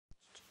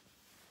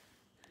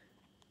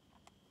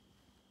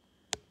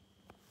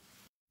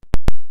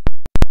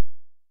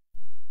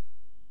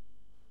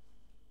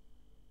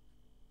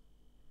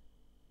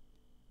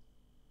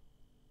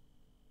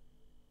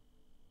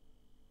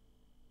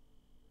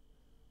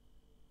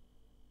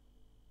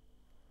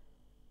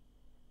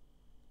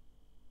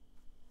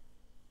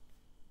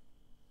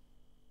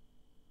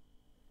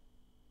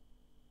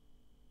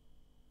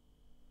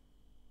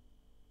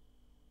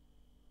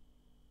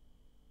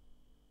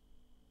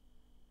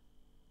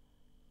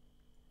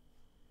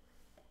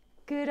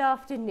good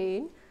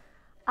afternoon.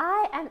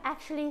 I am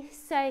actually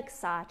so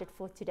excited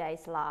for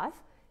today's live,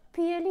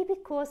 purely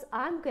because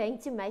I'm going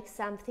to make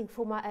something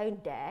for my own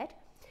dad.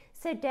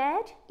 So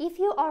Dad, if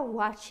you are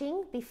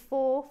watching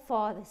before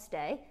Father's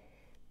Day,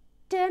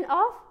 turn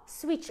off,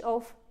 switch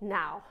off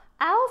now,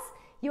 else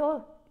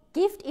your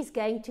gift is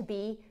going to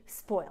be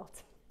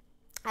spoiled.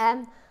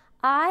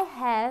 I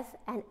have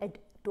an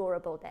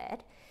adorable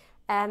dad.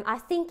 I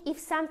think if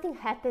something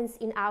happens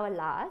in our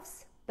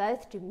lives,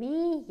 both to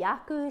me,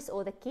 Jaco's,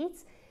 or the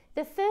kids,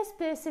 the first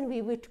person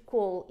we would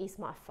call is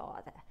my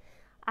father.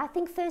 I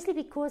think firstly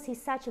because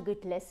he's such a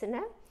good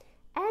listener,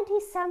 and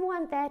he's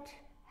someone that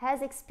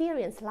has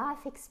experience,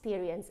 life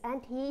experience,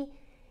 and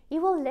he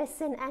will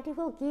listen and he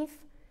will give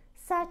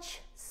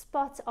such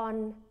spot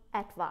on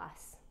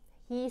advice.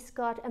 He's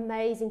got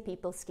amazing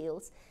people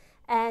skills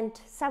and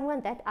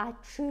someone that I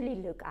truly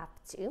look up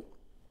to.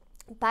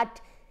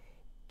 But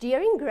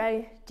during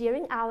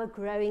our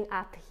growing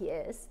up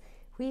years,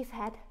 we've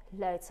had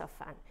loads of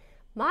fun.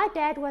 My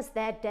dad was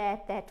that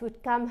dad that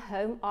would come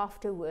home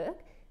after work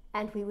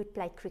and we would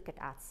play cricket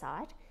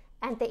outside,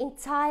 and the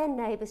entire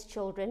neighbours'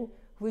 children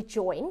would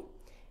join.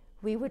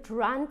 We would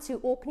run to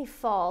Orkney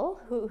Fall,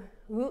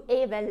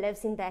 whoever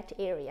lives in that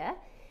area,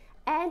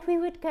 and we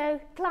would go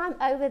climb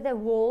over the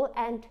wall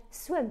and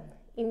swim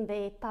in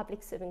the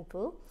public swimming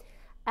pool.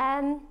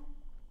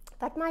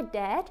 But my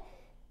dad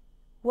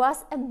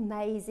was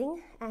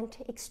amazing and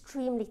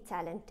extremely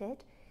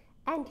talented,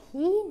 and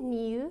he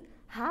knew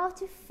how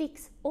to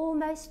fix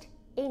almost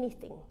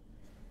anything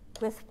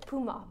with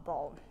Puma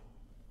balm.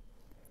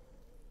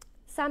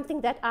 Something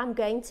that I'm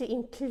going to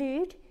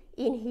include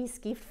in his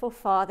gift for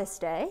Father's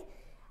Day.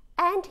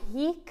 And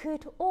he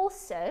could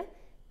also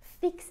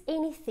fix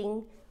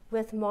anything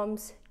with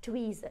Mom's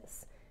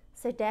tweezers.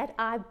 So Dad,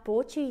 I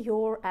bought you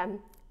your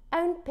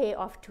own pair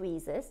of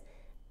tweezers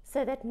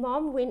so that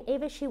Mom,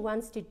 whenever she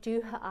wants to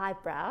do her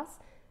eyebrows,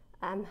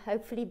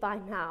 hopefully by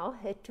now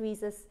her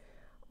tweezers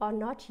are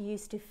not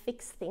used to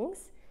fix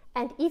things.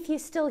 And if you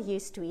still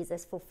use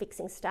tweezers for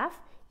fixing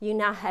stuff, you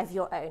now have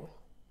your own.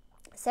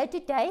 So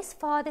today's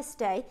Father's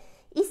Day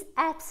is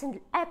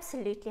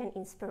absolutely an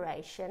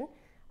inspiration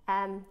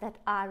that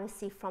I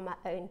received from my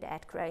own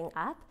dad growing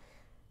up.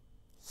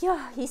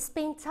 Yeah, he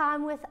spent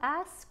time with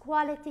us,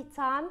 quality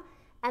time,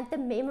 and the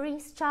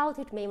memories,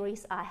 childhood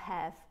memories I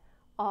have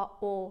are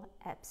all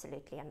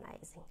absolutely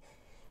amazing.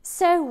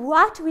 So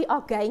what we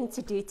are going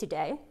to do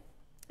today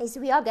is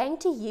we are going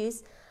to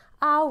use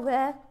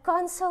our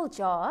console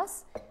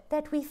jars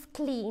that we've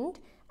cleaned,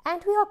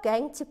 and we are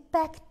going to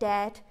pack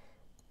Dad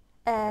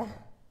a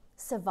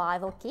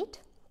survival kit,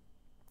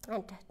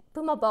 and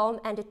Puma balm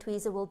and a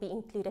tweezer will be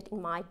included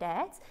in my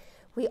dad's.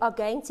 We are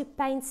going to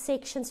paint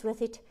sections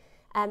with it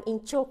in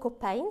Tjhoko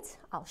paint.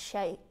 I'll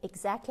show you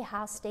exactly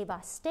how step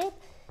by step.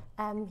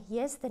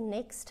 Here's the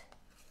next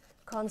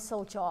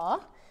console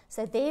jar.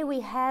 So there we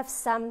have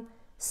some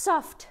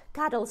soft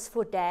cuddles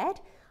for Dad.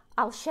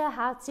 I'll show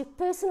how to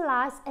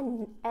personalize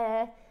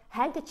a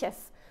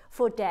handkerchief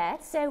for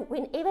Dad. So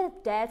whenever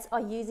dads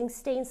are using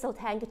stenciled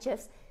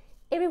handkerchiefs,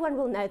 everyone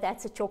will know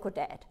that's a Tjhoko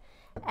dad.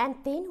 And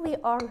then we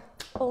are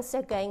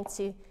also going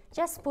to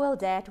just spoil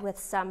Dad with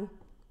some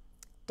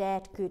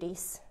dad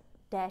goodies,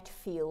 dad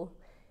feel,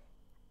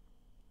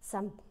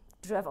 some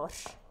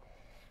drivers.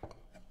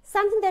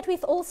 Something that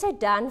we've also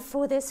done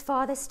for this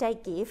Father's Day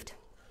gift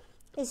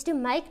is to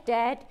make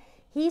Dad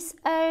his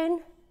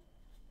own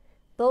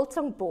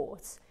biltong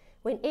boards.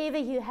 Whenever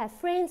you have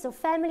friends or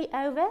family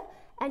over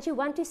and you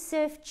want to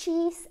serve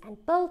cheese and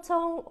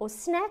biltong or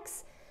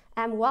snacks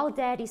while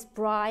Dad is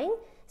braaiing,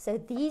 so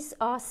these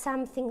are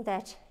something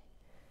that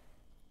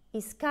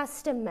is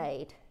custom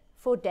made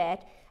for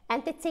Dad,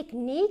 and the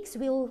techniques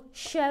we'll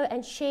show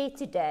and share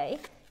today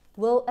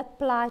will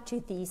apply to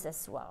these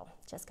as well.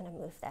 Just going to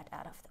move that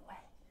out of the way.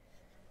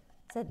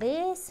 So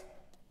there's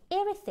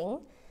everything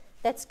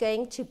that's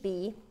going to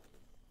be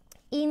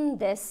in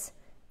this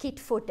kit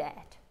for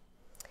Dad.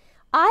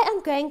 I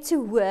am going to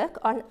work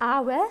on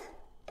our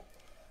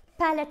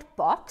palette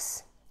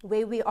box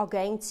where we are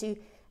going to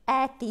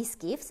add these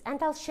gifts,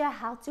 and I'll show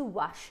how to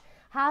wash,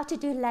 how to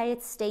do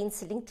layered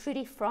stenciling.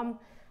 Trudy from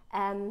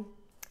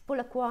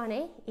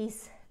Polokwane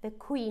is the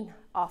queen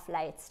of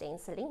layered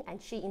stenciling,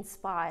 and she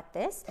inspired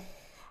this.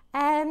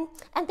 And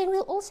then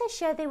we'll also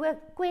show there were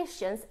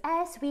questions,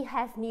 as we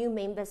have new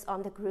members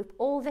on the group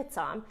all the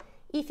time.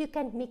 If you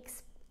can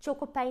mix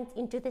Tjhoko paint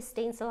into the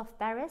Stencil of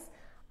Paris,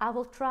 I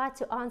will try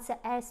to answer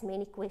as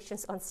many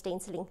questions on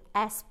stenciling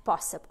as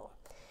possible.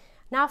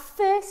 Now,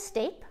 first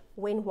step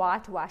when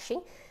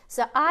whitewashing,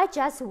 so I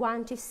just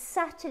want to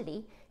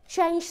subtly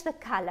change the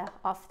color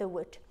of the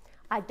wood.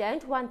 I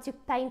don't want to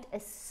paint a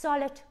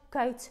solid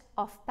coat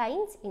of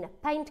paint in a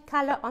paint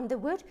color on the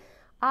wood.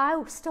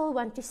 I still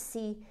want to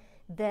see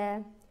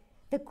the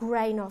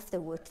grain of the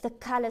wood, the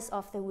colors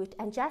of the wood,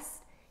 and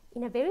just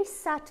in a very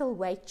subtle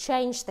way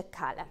change the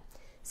color.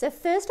 So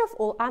first of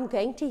all, I'm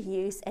going to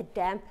use a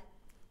damp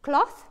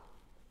cloth.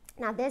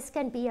 Now this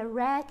can be a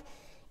rag,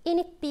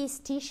 any piece,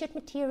 t-shirt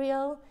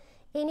material,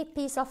 any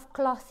piece of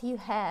cloth you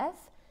have.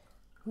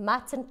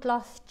 mutton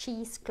cloth,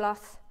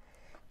 cheesecloth,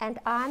 and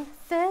I'm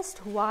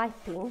first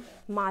wiping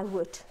my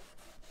wood.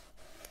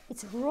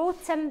 It's raw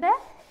timber,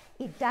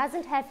 it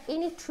doesn't have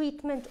any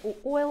treatment or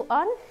oil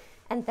on,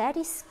 and that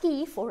is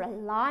key for a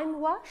lime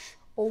wash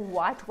or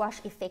whitewash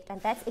effect,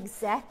 and that's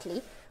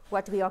exactly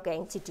what we are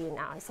going to do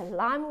now. It's a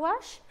lime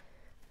wash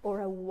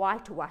or a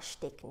whitewash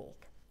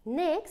technique.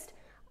 Next,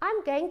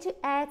 I'm going to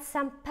add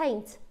some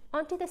paint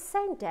onto the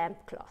same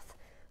damp cloth.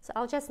 So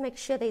I'll just make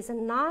sure there's a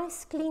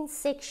nice clean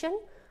section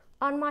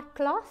on my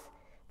cloth.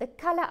 The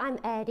color I'm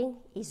adding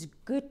is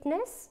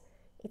Goodness.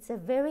 It's a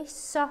very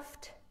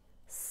soft,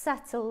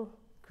 subtle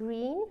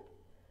green.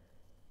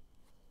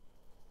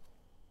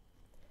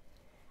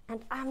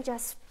 And I'm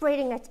just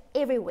spreading it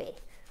everywhere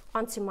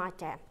onto my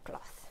damp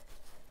cloth.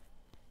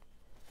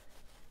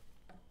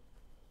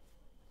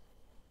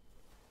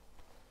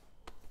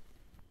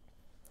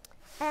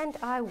 And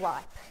I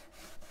wipe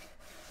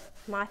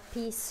my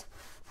piece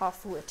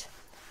of wood.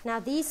 Now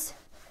these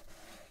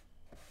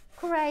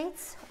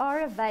crates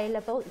are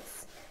available.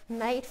 It's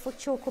made for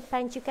Tjhoko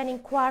paint. You can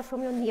inquire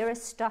from your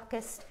nearest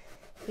stockist.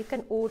 You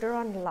can order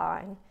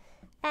online.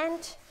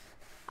 And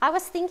I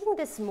was thinking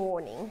this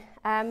morning,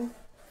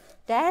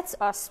 dads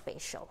are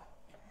special.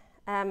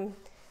 And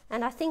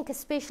I think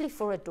especially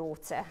for a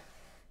daughter,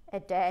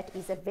 a dad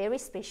is a very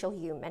special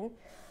human.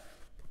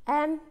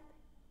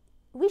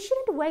 We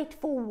shouldn't wait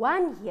for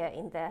 1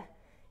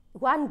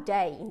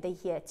 day in the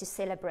year to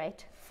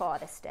celebrate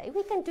Father's Day.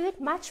 We can do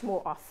it much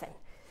more often.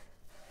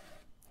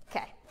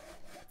 Okay,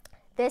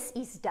 this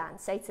is done.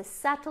 So it's a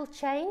subtle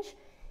change.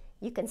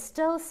 You can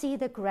still see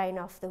the grain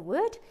of the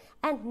wood.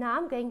 And now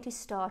I'm going to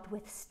start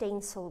with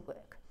stencil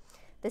work.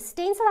 The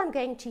stencil I'm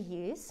going to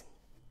use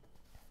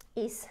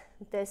is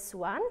this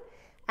one.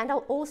 And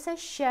I'll also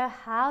show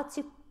how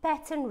to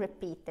pattern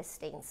repeat the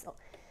stencil.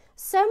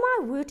 So my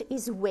wood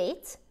is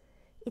wet.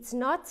 It's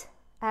not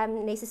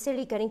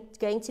necessarily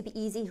going to be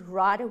easy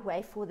right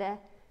away for the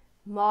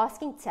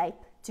masking tape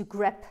to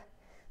grip.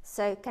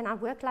 So can I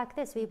work like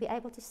this? Will you be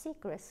able to see,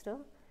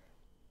 Crystal?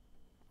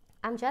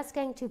 I'm just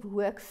going to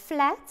work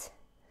flat.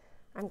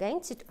 I'm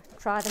going to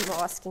try the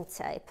masking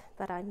tape,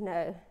 but I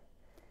know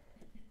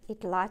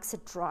it likes a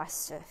dry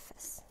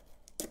surface.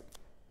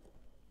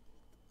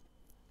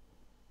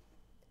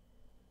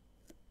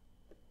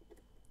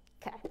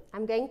 Okay,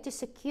 I'm going to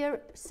secure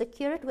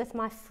it with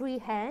my free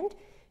hand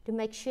to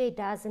make sure it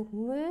doesn't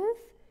move,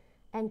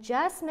 and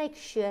just make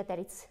sure that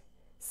it's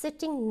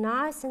sitting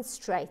nice and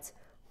straight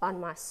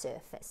on my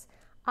surface.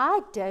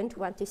 I don't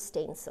want to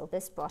stencil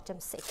this bottom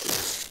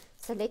section,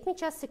 so let me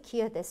just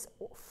secure this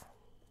off.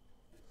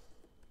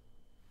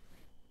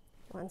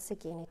 Once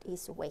again, it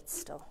is wet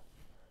still.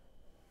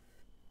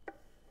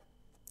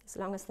 As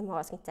long as the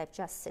masking tape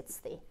just sits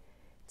there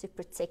to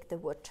protect the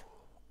wood.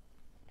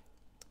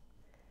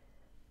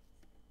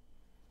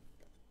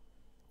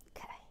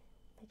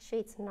 Make sure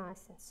it's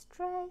nice and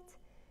straight.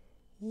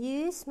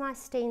 Use my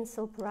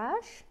stencil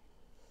brush.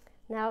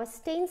 Now a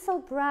stencil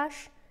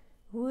brush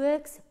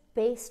works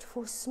best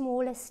for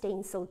smaller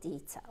stencil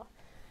detail.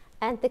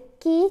 And the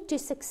key to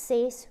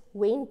success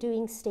when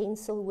doing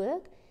stencil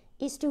work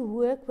is to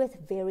work with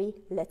very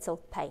little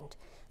paint.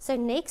 So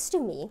next to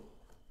me,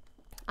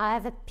 I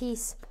have a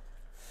piece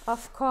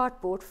of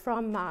cardboard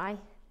from my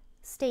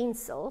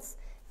stencils,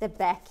 the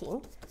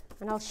backing,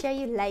 and I'll show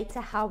you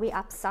later how we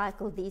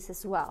upcycle these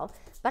as well.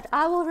 But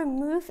I will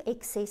remove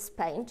excess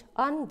paint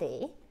on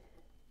there,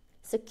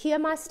 secure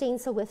my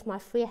stencil with my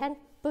free hand,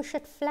 push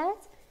it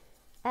flat,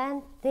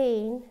 and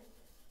then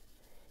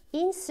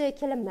in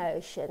circular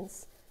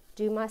motions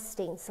do my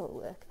stencil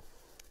work.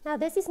 Now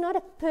this is not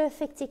a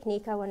perfect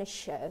technique I want to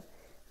show,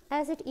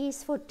 as it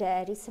is for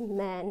Dad. He's a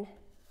man.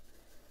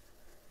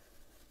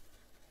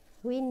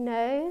 We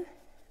know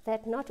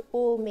that not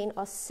all men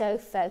are so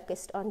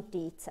focused on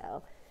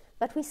detail,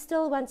 but we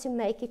still want to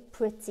make it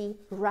pretty,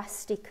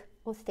 rustic,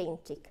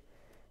 authentic,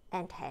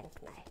 and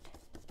handmade.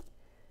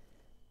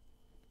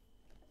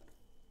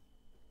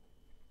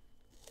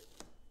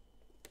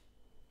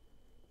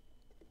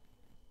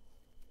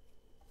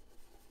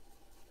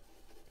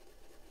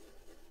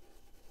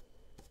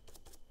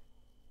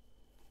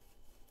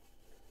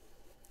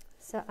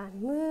 So I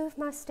move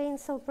my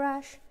stencil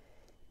brush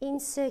in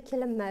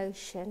circular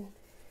motion,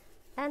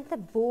 and the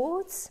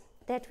boards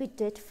that we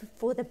did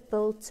for the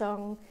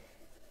biltong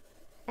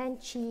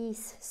and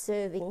cheese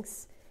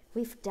servings,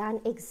 we've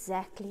done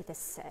exactly the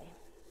same.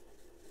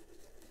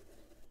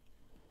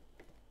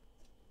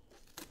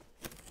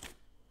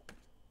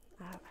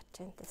 Oh, I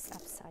turned this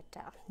upside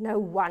down. No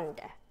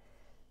wonder.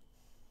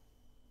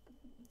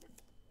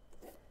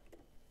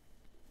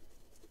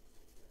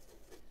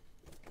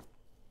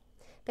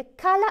 The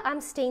color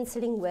I'm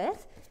stenciling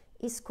with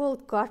is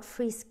called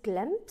Godfrey's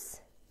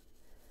Glimpse.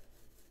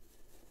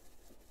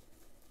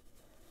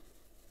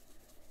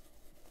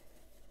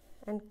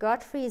 And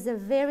Godfrey is a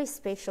very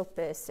special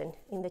person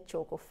in the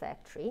Tjhoko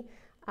factory.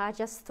 I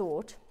just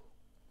thought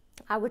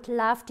I would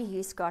love to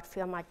use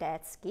Godfrey on my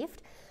dad's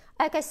gift.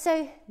 Okay,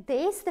 so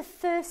there's the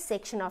first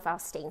section of our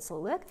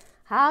stencil work.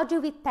 How do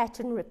we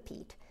pattern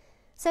repeat?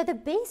 So the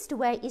best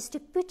way is to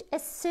put a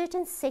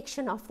certain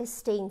section of the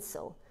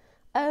stencil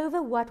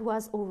over what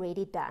was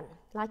already done.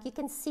 Like you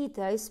can see,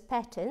 those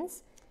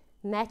patterns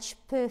match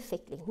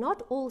perfectly.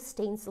 Not all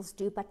stencils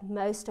do, but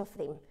most of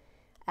them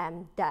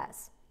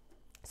does.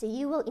 So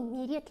you will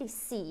immediately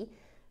see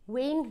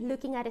when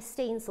looking at a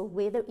stencil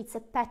whether it's a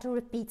pattern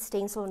repeat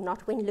stencil or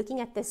not. When looking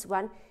at this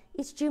one,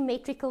 it's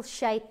geometrical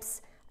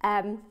shapes.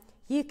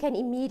 You can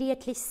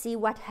immediately see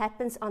what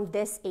happens on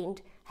this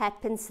end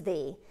happens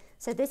there.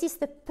 So this is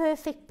the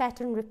perfect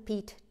pattern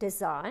repeat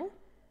design.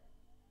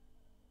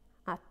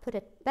 I put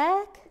it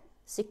back,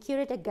 secure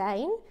it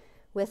again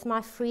with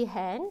my free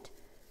hand.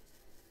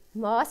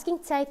 Masking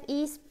tape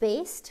is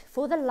best.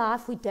 For the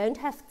life, we don't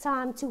have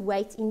time to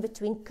wait in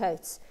between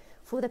coats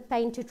for the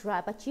paint to dry,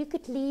 but you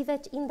could leave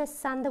it in the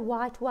sun, the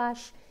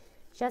whitewash.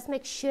 Just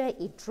make sure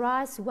it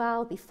dries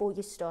well before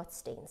you start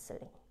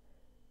stenciling.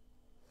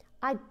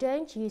 I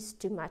don't use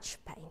too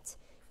much paint.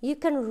 You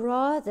can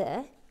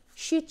rather,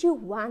 should you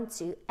want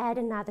to, add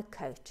another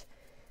coat.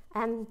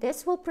 And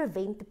this will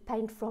prevent the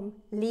paint from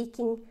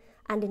leaking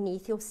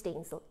underneath your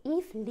stencil.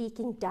 If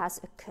leaking does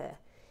occur,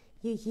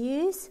 you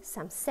use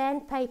some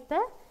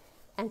sandpaper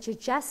and you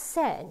just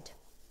sand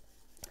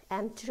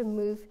to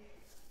remove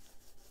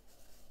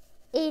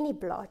any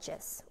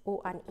blotches or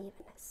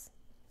unevenness.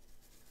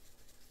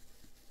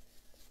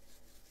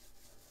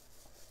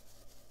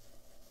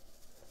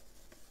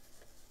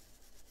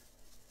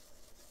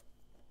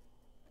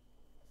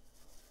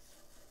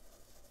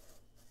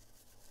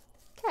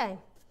 Okay,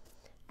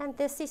 and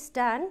this is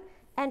done,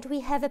 and we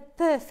have a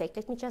perfect,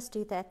 let me just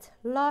do that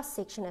last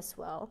section as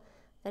well,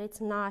 that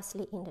it's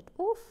nicely ended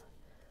off.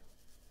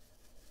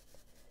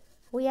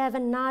 We have a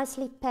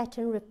nicely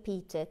pattern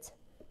repeated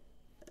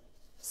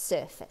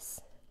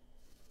surface.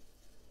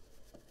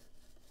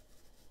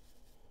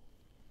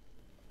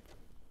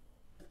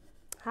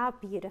 How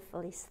beautiful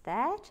is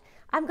that?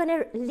 I'm going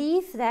to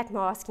leave that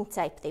masking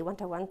tape there.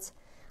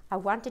 I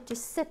want it to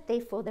sit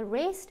there for the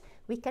rest.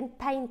 We can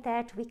paint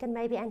that, we can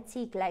maybe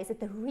antique glaze it.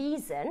 The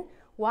reason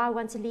why I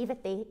want to leave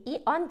it there,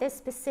 on this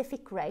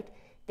specific grade,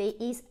 there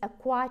is a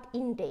quite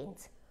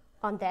indent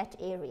on that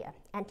area.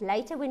 And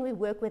later when we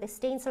work with a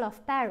Stencil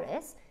of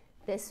Paris,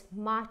 this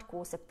might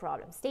cause a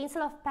problem.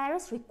 Stencil of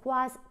Paris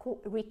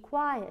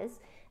requires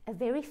a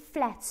very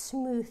flat,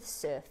 smooth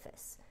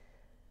surface.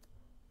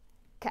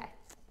 Okay,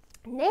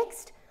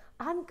 next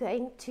I'm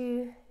going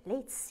to,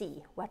 let's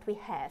see what we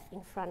have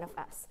in front of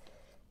us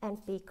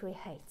and be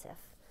creative.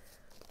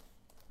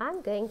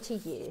 I'm going to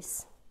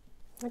use,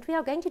 and we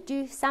are going to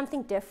do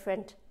something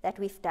different that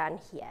we've done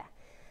here.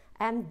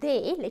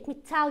 Let me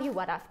tell you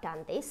what I've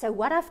done there. So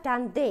what I've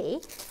done there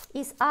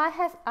is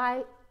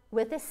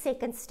with the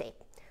second step,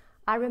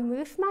 I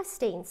removed my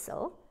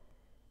stencil,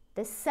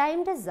 the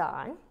same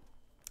design,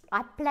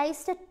 I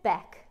placed it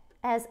back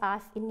as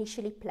I've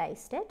initially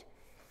placed it,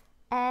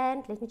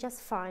 and let me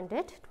just find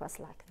it. It was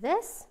like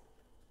this.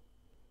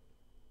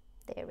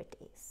 There it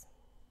is.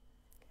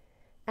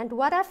 And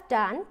what I've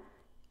done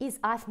is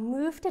I've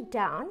moved it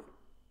down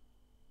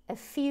a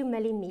few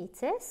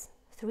millimeters,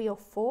 3 or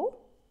 4,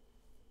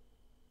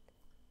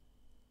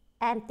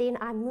 and then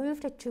I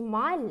moved it to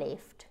my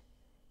left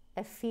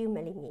a few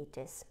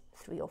millimeters,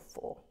 3 or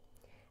 4,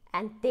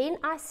 and then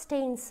I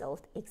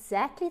stenciled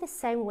exactly the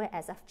same way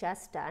as I've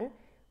just done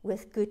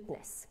with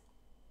goodness.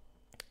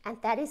 And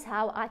that is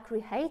how I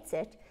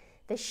created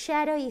the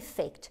shadow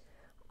effect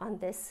on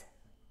this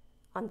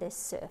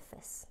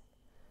surface.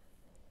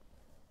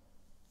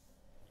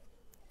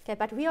 Okay,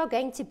 but we are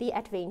going to be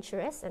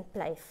adventurous and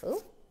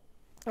playful.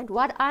 And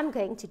what I'm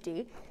going to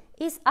do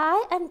is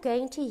I am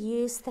going to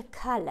use the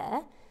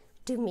color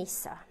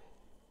Dumisa.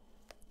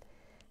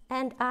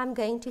 And I'm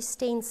going to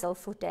stencil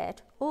for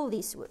Dad all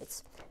these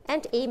words.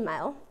 And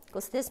email,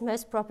 because this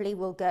most probably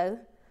will go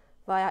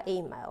via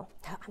email.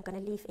 No, I'm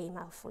going to leave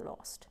email for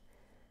last.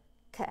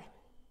 Okay.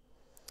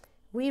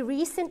 We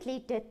recently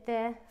did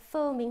the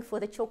filming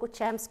for the Tjhoko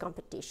Champs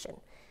competition.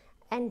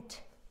 And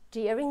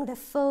during the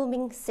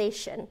filming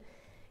session,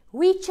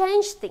 we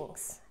changed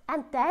things,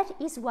 and that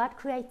is what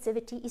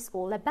creativity is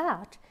all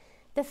about.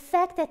 The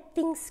fact that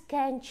things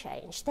can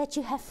change, that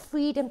you have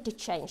freedom to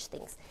change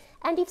things.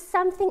 And if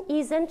something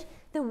isn't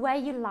the way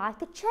you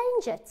like it,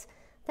 change it.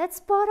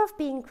 That's part of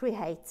being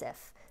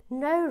creative.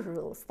 No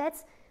rules.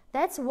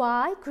 That's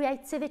why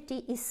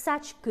creativity is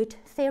such good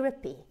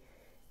therapy,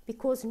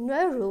 because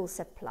no rules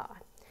apply.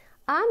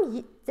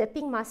 I'm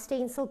dipping my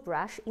stencil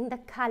brush in the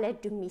color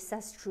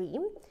Dumisa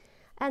Stream,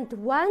 and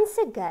once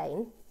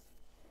again,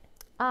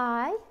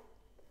 I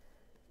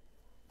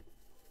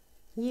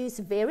use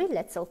very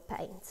little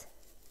paint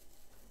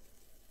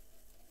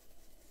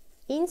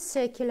in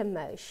circular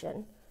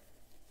motion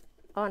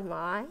on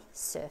my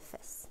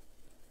surface.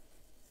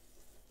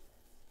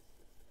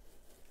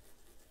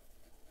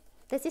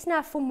 This is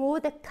now for more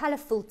the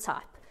colorful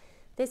type.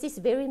 This is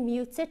very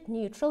muted,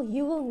 neutral.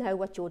 You will know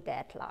what your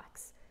dad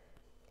likes.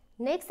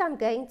 Next, I'm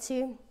going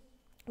to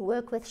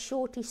work with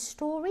Shorty's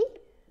Story.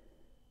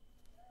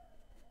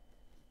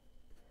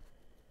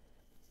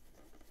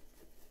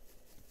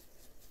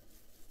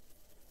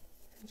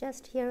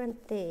 just here and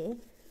there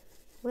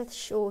with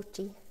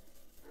Shorty.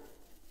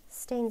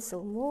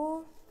 Stencil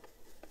more.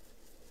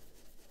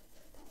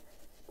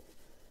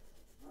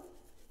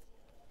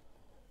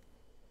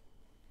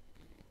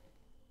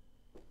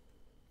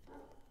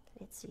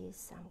 Let's use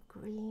some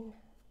green.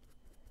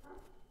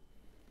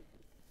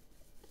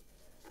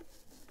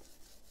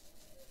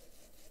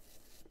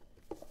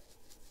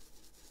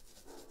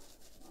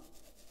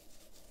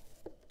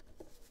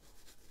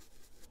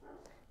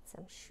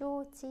 Some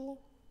Shorty.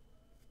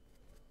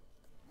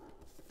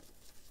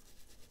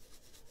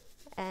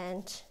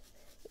 And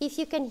if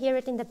you can hear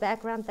it in the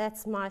background,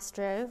 that's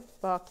Maestro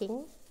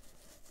barking.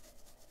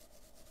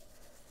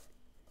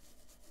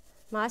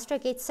 Maestro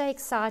gets so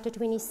excited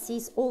when he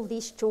sees all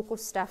this Tjhoko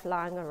stuff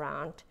lying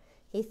around.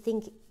 He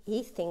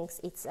thinks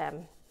it's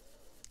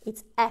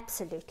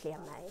absolutely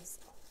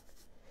amazing.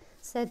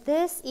 So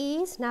this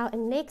is now a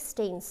next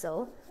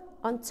stencil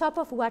on top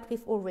of what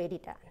we've already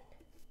done.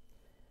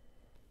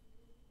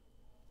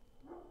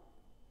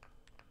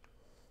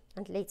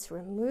 And let's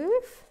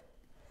remove.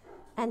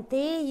 And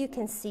there you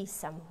can see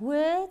some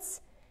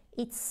words.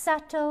 It's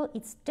subtle,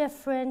 it's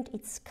different,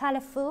 it's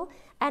colorful.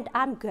 And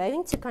I'm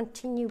going to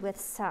continue with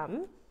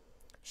some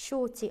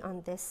Shorty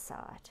on this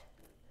side.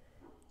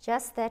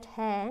 Just that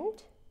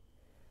hand.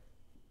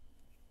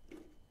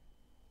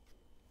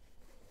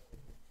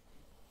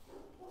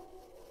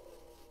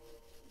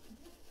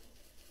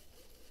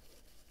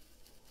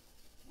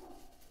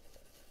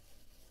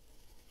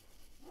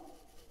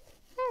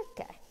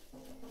 Okay.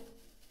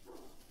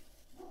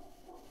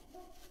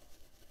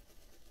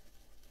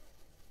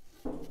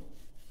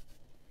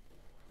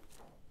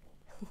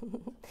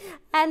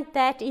 And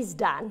that is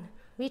done.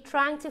 We're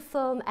trying to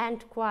film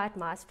and quiet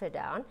Maestro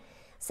down.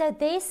 So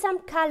there's some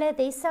color,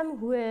 there's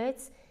some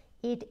words.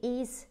 It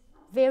is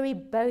very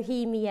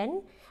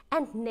bohemian.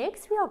 And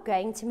next we are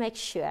going to make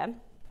sure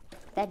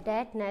that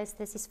Dad knows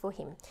this is for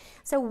him.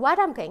 So what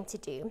I'm going to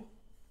do,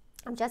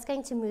 I'm just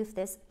going to move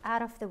this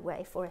out of the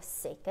way for a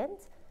second.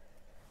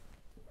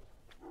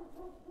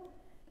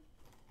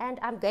 And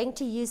I'm going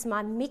to use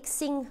my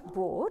mixing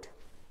board.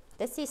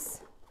 This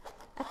is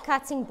a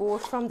cutting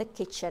board from the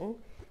kitchen,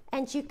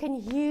 and you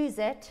can use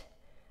it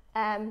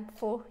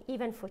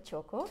even for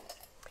Tjhoko.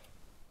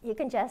 You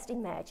can just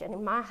imagine,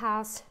 in my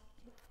house,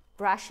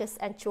 brushes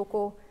and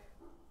Tjhoko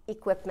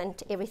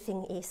equipment,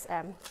 everything is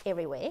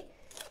everywhere.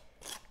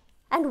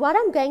 And what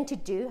I'm going to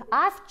do,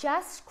 I've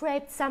just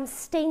scraped some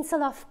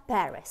Stencil of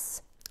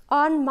Paris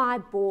on my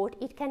board.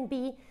 It can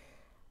be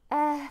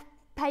a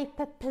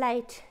paper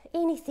plate,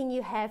 anything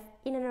you have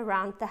in and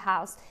around the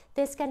house.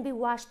 This can be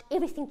washed.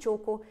 Everything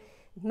Tjhoko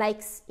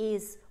makes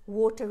is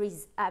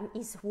water-based,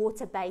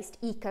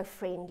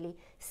 eco-friendly,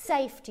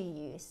 safe to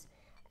use.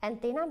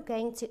 And then I'm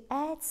going to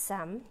add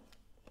some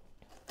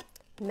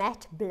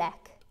matte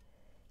black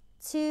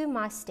to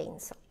my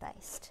stencil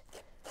paste.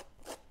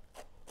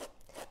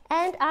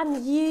 And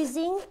I'm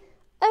using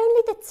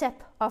only the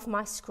tip of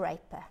my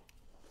scraper.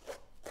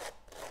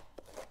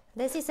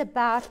 This is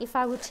about, if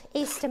I would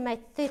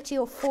estimate, 30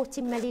 or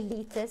 40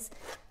 milliliters.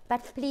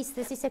 But please,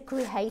 this is a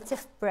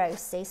creative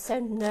process, so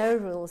no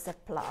rules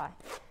apply.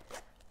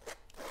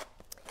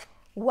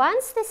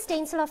 Once the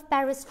Stencil of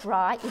Paris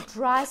dry, it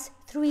dries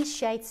 3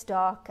 shades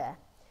darker.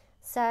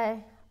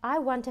 So I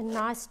want a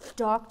nice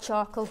dark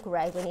charcoal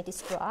grey when it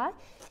is dry.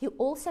 You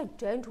also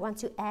don't want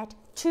to add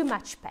too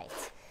much paint,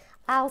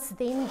 else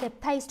then the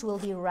paste will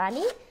be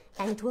runny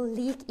and it will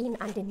leak in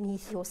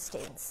underneath your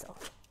stencil.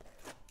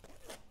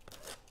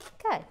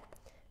 Okay,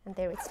 and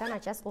there it's done. I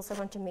just also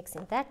want to mix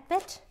in that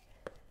bit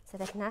so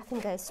that nothing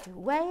goes to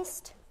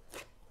waste.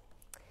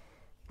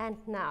 And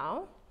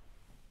now,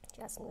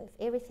 just move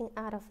everything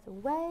out of the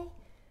way.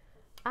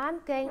 I'm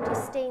going to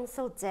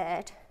stencil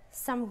Dad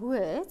some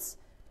words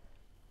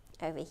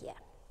over here.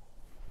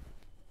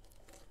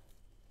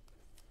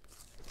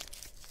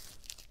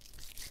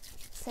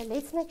 So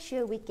let's make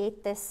sure we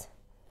get this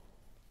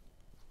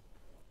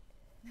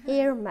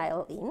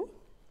airmail in.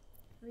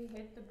 We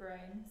hit the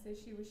brain, so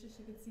she wishes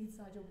she could see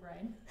inside your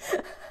brain.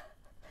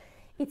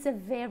 It's a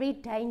very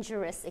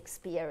dangerous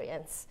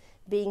experience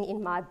being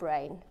in my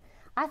brain.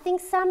 I think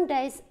some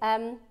days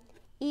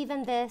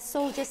even the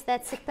soldiers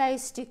that's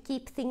supposed to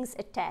keep things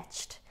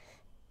attached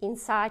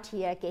inside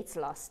here gets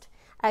lost.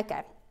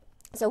 Okay,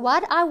 so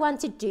what I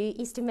want to do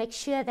is to make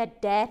sure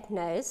that Dad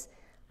knows.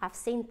 I've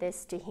sent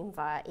this to him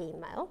via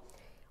email.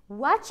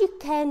 What you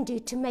can do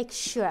to make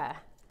sure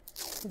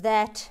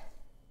that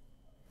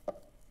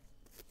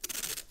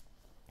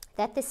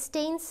the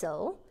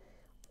stencil,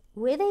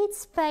 whether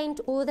it's paint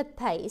or the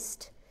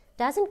paste,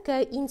 doesn't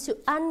go into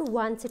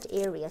unwanted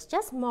areas.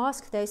 Just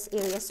mask those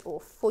areas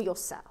off for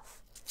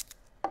yourself.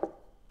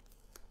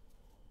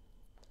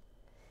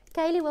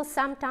 Kaylee will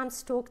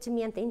sometimes talk to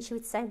me and then she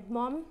would say,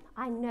 Mom,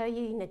 I know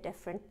you're in a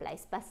different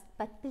place,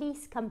 but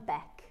please come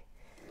back.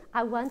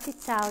 I want to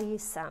tell you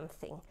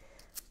something.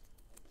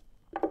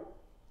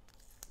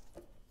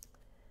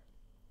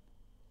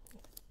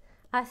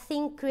 I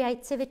think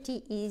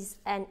creativity is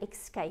an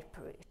escape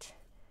route.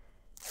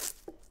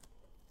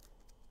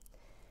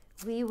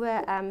 We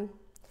were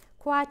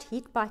quite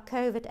hit by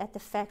COVID at the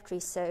factory,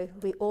 so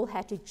we all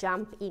had to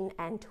jump in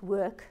and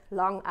work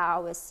long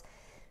hours.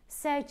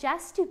 So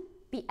just to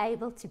be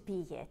able to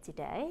be here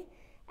today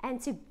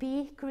and to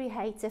be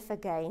creative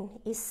again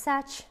is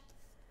such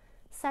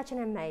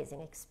an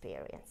amazing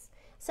experience.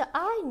 So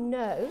I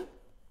know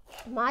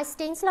my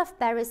Stencil of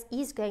Paris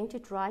is going to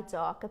dry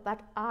darker, but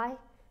I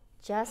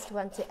just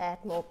want to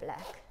add more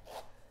black.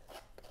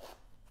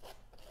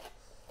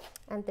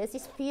 And this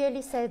is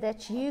purely so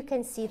that you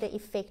can see the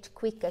effect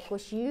quicker,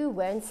 because you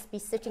won't be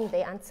sitting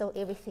there until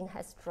everything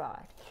has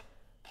dried.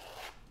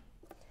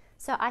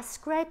 So I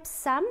scraped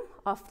some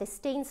of the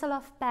Stencil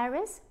of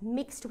Paris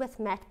mixed with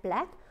matte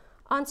black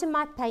onto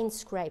my paint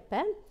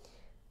scraper.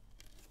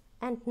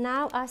 And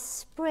now I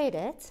spread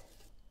it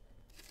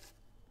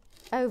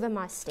over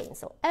my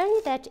stencil.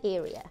 Only that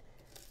area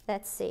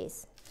that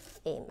says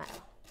email.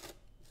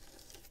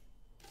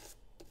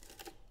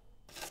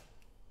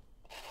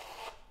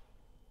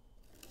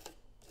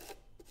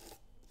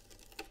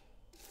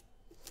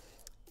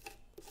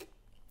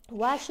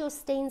 Wash your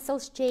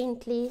stencils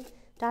gently,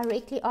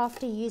 directly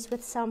after use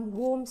with some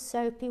warm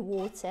soapy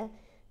water,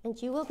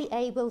 and you will be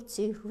able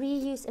to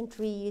reuse and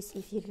reuse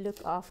if you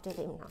look after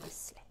them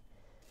nicely.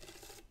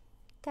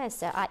 Okay,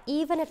 so I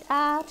even it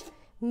out,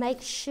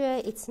 make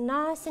sure it's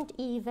nice and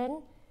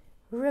even,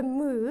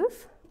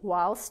 remove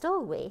while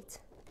still wet,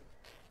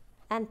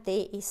 and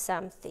there is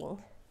something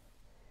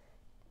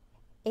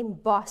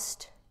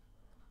embossed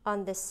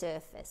on the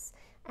surface.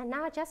 And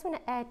now I just want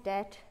to add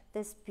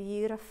this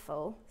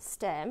beautiful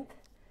stamp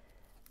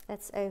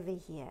that's over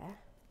here.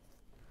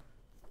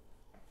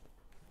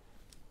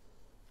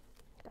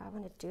 I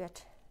want to do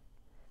it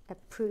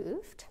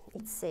approved,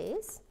 it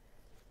says.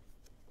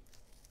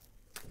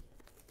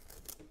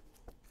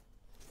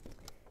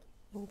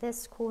 In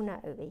this corner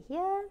over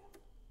here.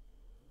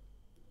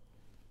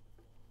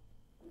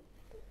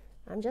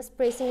 I'm just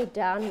pressing it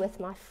down with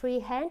my free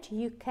hand.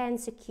 You can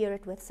secure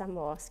it with some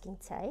masking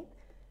tape.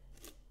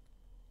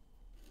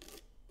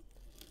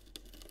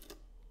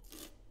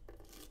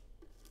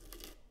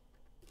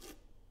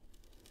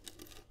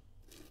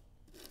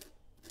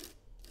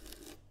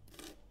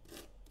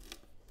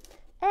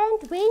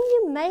 And when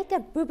you make a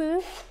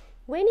boo-boo,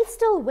 when it's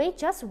still wet,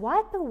 just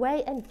wipe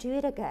away and do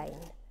it again.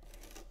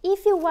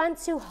 If you want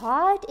to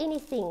hide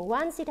anything,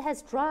 once it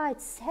has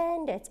dried,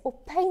 sand it or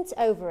paint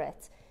over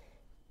it.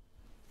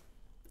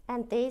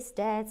 And there's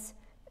Dad's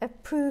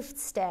approved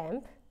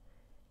stamp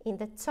in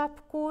the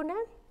top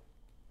corner.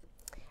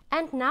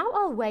 And now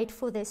I'll wait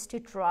for this to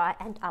dry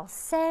and I'll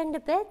sand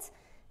a bit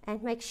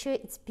and make sure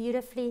it's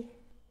beautifully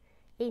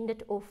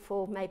ended off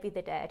for maybe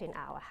the Dad in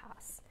our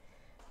house.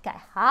 Okay,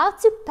 how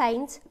to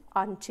paint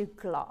onto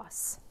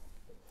glass.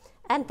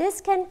 And this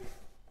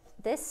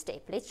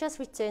step, let's just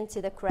return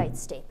to the crate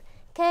step,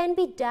 can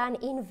be done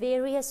in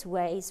various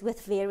ways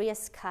with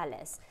various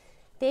colors.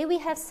 There we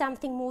have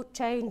something more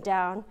toned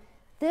down.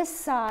 This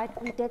side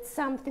we did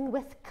something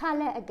with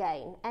color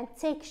again and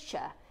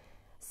texture.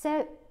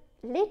 So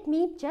let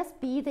me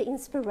just be the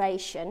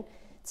inspiration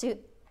to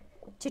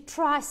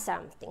try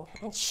something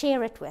and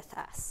share it with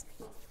us.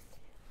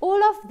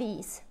 All of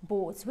these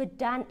boards were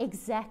done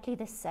exactly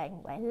the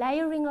same way.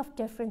 Layering of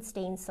different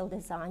stencil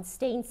designs,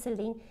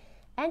 stenciling,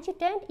 and you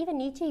don't even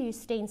need to use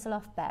Stencil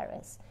of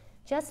Paris.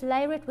 Just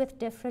layer it with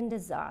different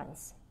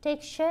designs,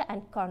 texture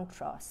and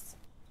contrasts.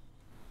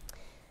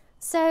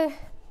 So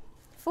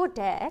for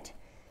Dad,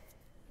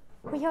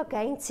 we are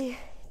going to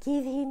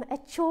give him a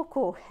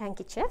Tjhoko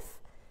handkerchief.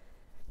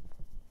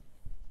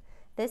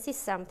 This is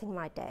something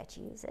my dad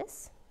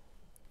uses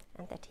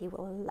and that he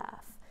will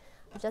love.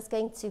 I'm just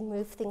going to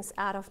move things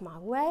out of my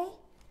way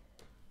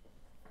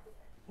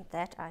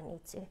that I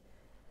need to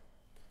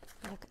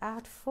look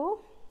out for.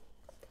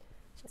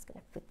 Just going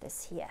to put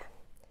this here.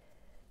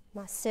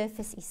 My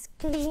surface is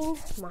clean,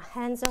 my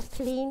hands are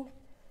clean.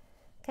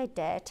 Okay,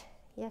 Dad,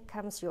 here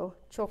comes your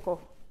Tjhoko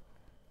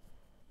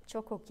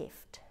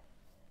gift.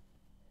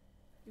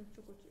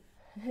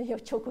 Your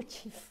Tjhoko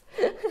chief.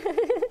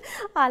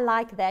 I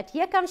like that.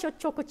 Here comes your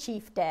Tjhoko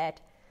chief,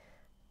 Dad.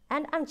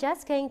 And I'm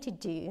just going to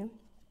do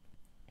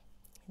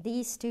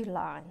these two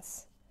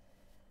lines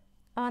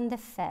on the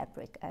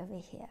fabric over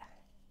here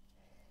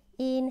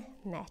in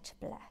matte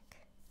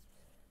black.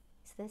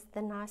 Is this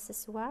the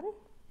nicest one,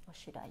 or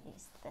should I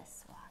use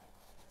this one?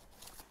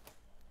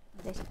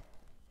 I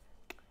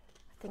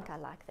think I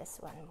like this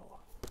one more.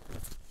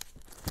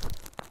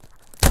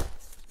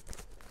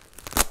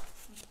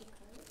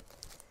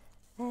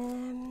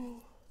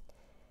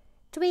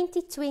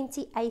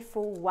 2020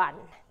 A41.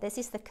 This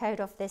is the code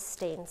of this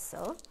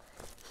stencil.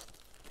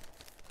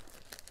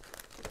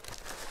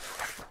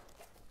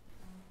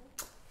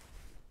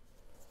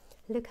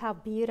 Look how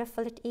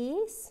beautiful it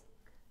is.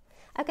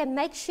 Okay,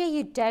 make sure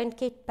you don't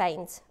get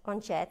paint on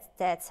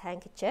Dad's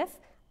handkerchief.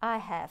 I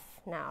have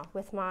now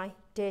with my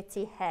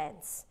dirty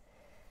hands.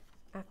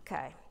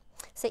 Okay,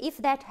 so if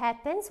that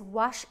happens,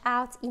 wash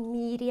out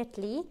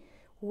immediately,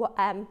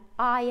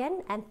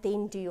 iron, and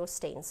then do your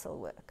stencil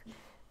work.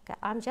 Okay,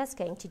 I'm just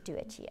going to do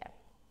it here.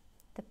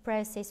 The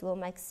process will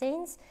make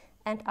sense,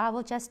 and I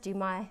will just do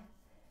my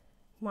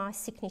my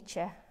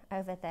signature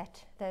over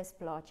those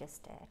blotches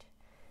did.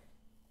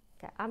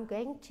 Okay, I'm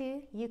going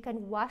to, you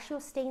can wash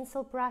your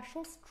stencil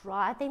brushes,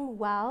 dry them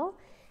well,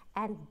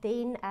 and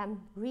then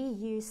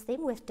reuse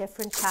them with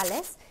different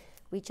colors.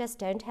 We just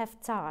don't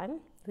have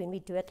time when we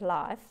do it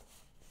live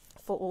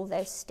for all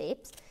those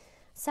steps.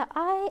 So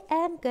I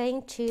am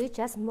going to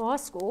just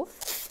mask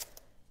off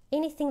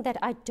anything that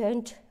I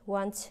don't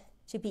want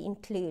to be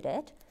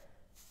included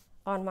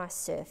on my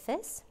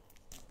surface.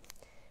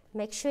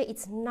 Make sure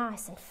it's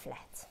nice and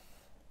flat.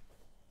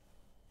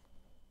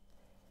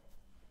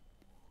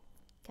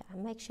 Okay,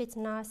 make sure it's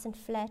nice and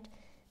flat.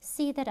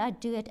 See that I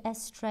do it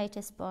as straight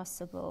as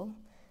possible,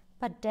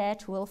 but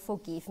Dad will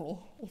forgive me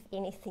if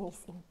anything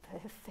is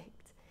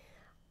imperfect.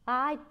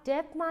 I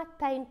dip my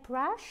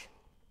paintbrush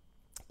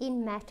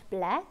in matte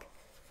black,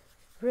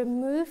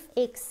 remove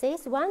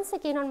excess, once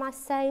again on my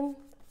same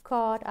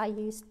card I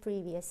used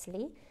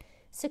previously,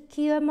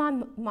 secure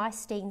my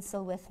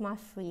stencil with my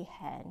free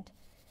hand,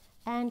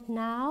 and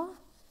now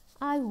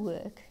I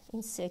work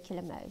in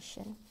circular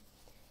motion.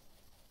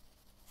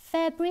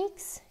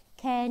 Fabrics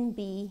can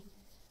be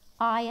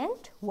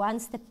ironed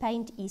once the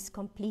paint is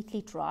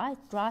completely dry.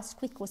 It dries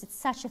quick because it's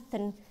such a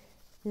thin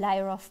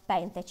layer of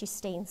paint that you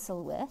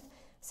stencil with.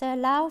 So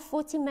allow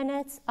 40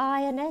 minutes,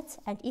 iron it,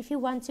 and if you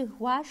want to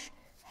wash,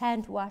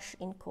 hand wash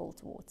in cold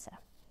water.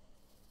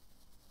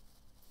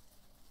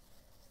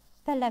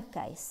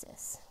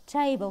 Pillowcases,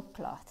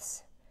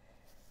 tablecloths,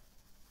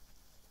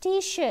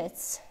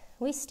 t-shirts,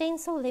 we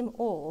stencil them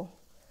all.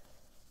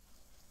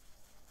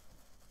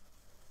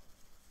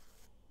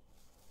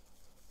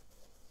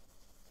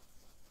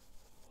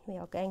 We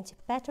are going to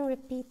pattern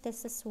repeat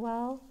this as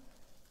well.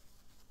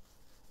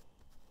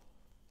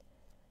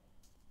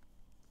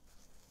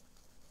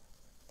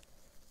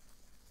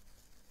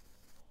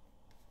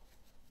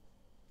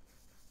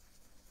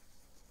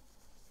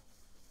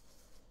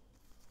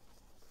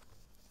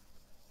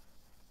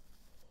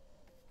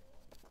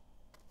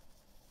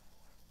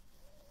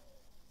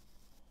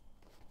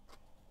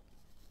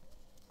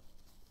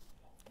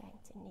 Going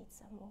to need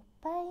some more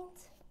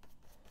paint.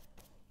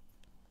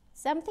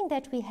 Something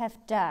that we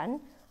have done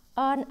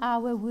on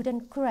our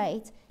wooden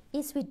crate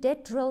is we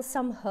did drill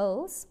some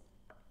holes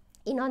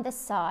in on the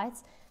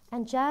sides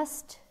and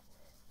just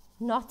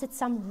knotted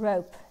some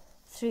rope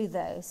through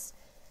those,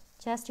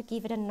 just to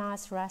give it a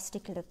nice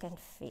rustic look and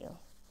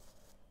feel.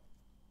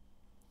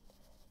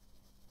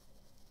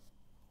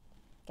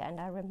 Okay,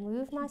 and I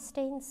remove my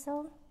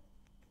stencil.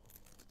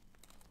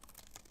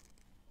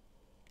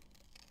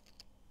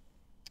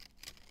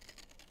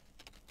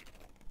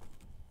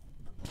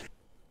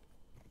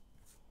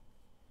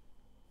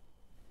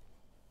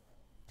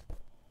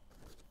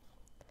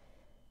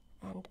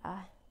 And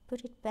I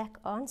put it back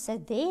on. So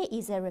there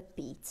is a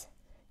repeat,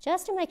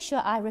 just to make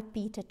sure I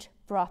repeat it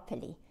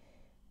properly.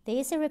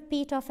 There's a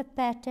repeat of a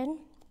pattern,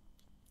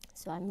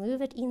 so I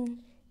move it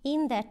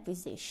in that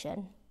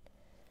position,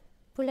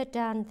 pull it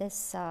down this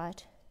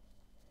side,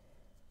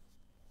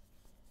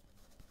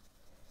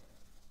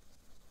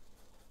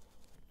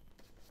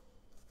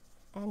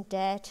 and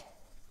Dad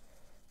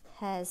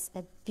has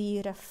a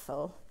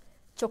beautiful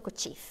Tjhoko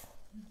chief.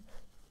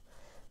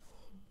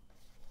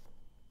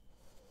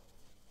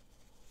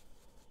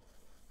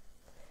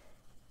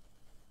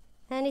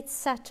 And it's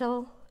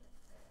subtle.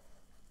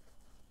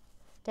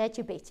 Dad,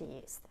 you better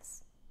use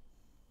this.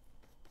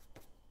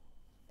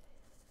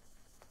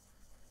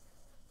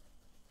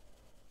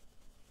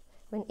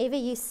 Whenever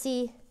you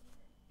see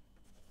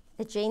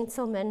a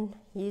gentleman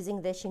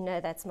using this, you know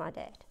that's my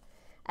dad.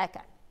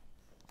 Okay.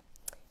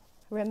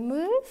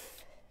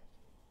 Remove.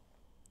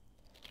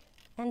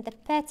 And the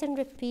pattern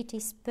repeat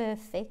is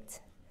perfect.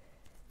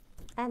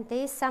 And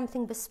there's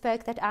something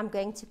bespoke that I'm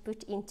going to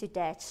put into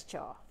Dad's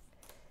jar.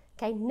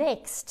 Okay,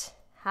 next.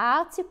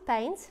 How to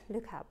paint,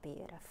 look how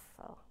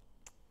beautiful.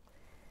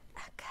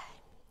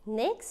 Okay,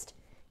 next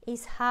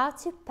is how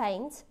to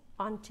paint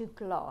onto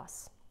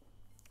glass.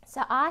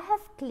 So I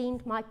have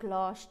cleaned my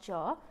glass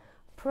jar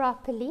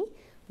properly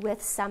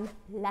with some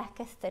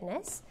lacquer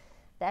thinners.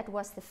 That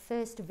was the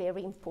first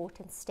very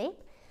important step.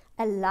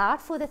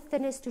 Allowed for the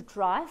thinners to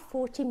dry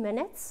 40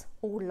 minutes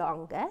or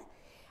longer.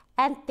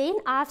 And then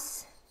I've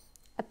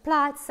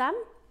applied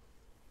some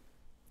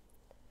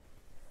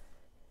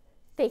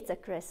Beta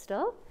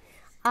Crystal.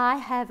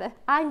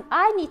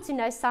 I need to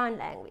know sign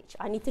language.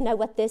 I need to know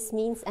what this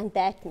means and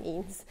that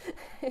means.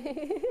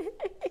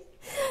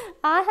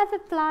 I have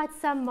applied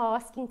some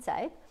masking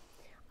tape.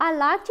 I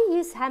like to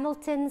use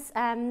Hamilton's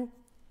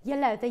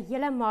the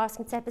yellow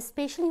masking tape,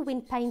 especially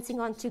when painting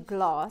onto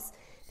glass,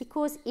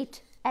 because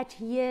it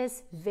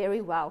adheres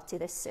very well to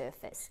the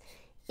surface.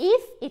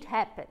 If it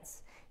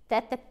happens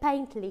that the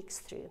paint leaks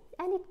through,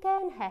 and it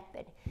can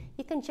happen,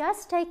 you can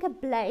just take a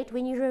blade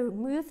when you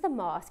remove the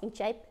masking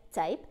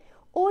tape,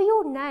 or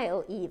your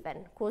nail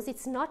even, because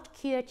it's not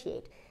cured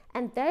yet.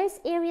 And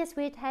those areas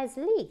where it has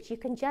leaked, you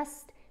can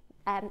just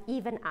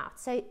even out.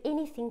 So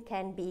anything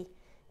can be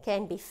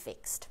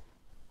fixed.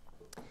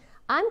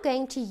 I'm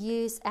going to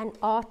use an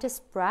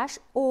artist brush,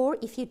 or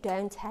if you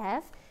don't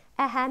have,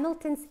 A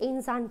Hamilton's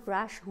Enzyme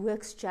brush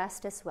works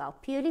just as well,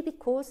 purely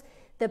because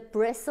the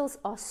bristles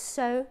are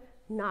so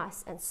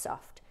nice and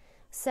soft.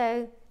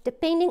 So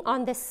depending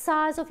on the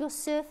size of your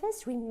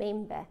surface,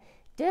 remember,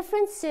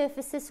 different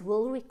surfaces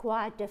will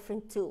require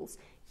different tools.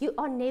 You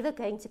are never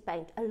going to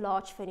paint a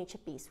large furniture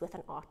piece with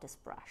an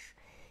artist brush.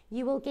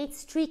 You will get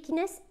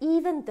streakiness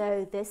even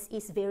though this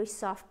is very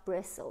soft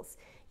bristles.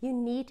 You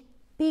need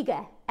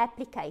bigger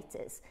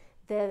applicators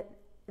the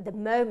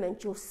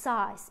moment your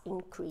size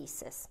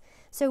increases.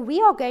 So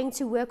we are going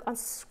to work on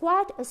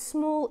quite a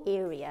small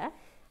area,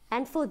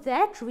 and for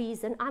that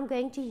reason I'm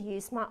going to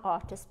use my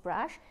artist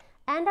brush,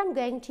 and I'm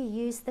going to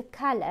use the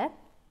color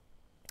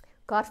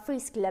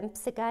Godfrey's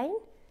Glimpse again.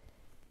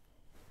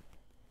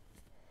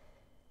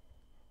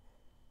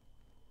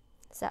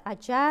 So I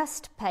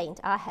just paint.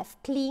 I have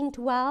cleaned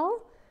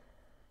well.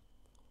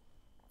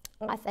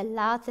 I've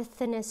allowed the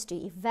thinners to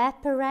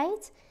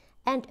evaporate,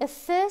 and a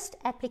first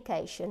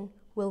application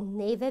will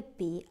never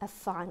be a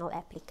final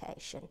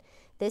application.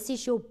 This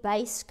is your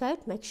base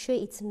coat. Make sure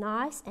it's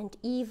nice and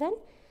even.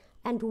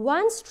 And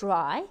once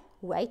dry,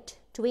 wait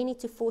 20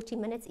 to 40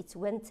 minutes. It's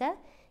winter.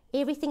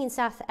 Everything in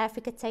South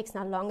Africa takes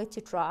now longer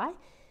to dry.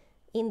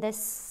 In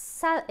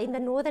the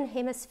northern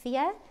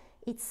hemisphere,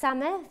 it's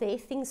summer. There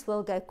things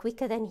will go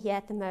quicker than here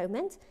at the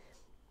moment.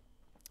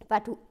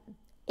 But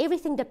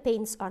everything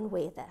depends on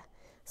weather.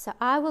 So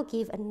I will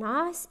give a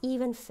nice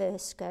even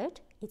first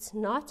coat. It's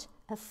not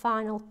a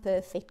final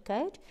perfect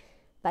coat,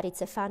 but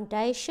it's a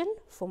foundation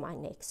for my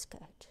next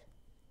coat.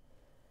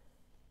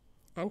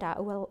 And I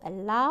will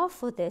allow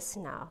for this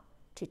now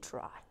to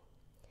dry.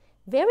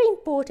 Very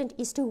important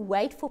is to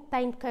wait for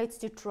paint coats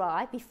to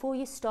dry before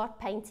you start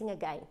painting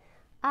again,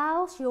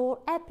 else your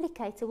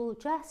applicator will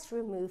just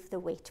remove the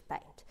wet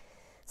paint.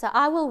 So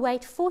I will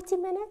wait 40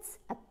 minutes,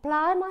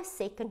 apply my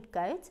second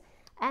coat,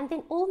 and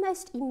then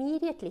almost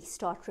immediately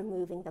start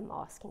removing the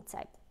masking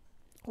tape.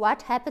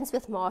 What happens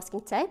with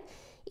masking tape?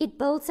 It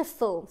builds a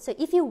film. So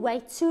if you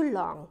wait too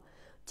long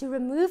to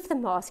remove the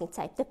masking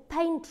tape, the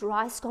paint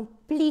dries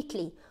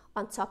completely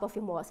on top of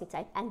your masking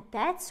tape, and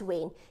that's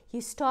when you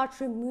start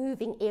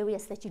removing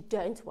areas that you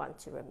don't want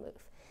to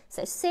remove.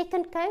 So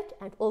second coat,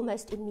 and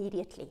almost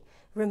immediately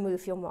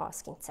remove your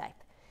masking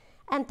tape.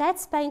 And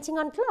that's painting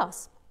on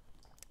glass.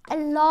 A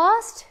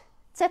last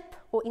tip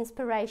or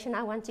inspiration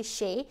I want to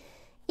share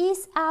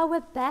is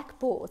our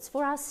backboards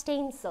for our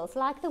stencils,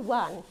 like the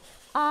one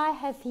I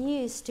have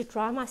used to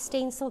dry my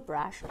stencil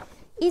brush,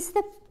 is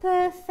the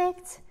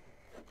perfect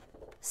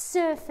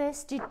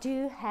surface to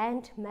do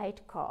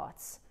handmade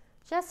cards.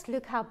 Just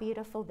look how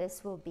beautiful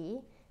this will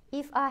be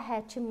if I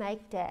had to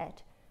make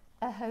Dad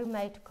a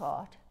homemade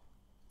card.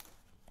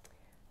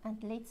 And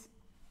let's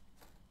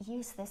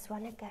use this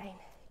one again.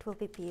 It will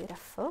be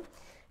beautiful.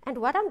 And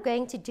what I'm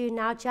going to do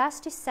now,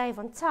 just to save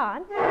on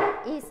time,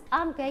 is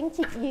I'm going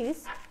to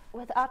use,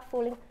 without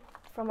falling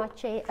from my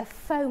chair, a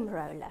foam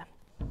roller.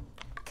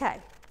 Okay,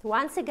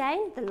 once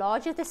again, the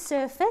larger the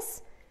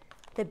surface,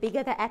 the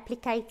bigger the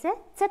applicator.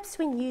 Tips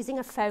when using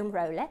a foam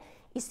roller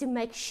is to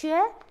make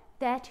sure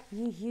that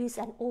you use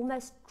an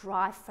almost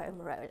dry foam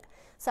roller.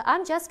 So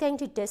I'm just going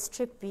to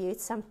distribute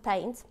some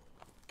paint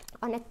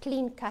on a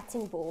clean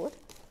cutting board.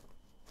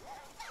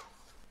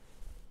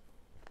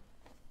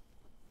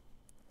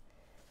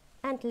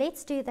 And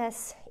let's do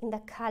this in the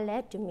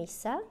color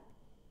Dumisa.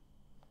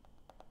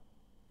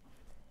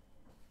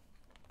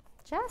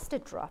 Just a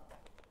drop.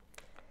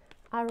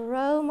 I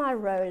roll my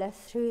roller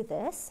through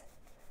this.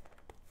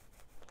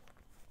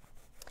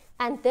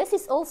 And this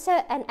is also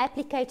an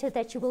applicator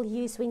that you will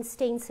use when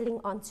stenciling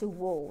onto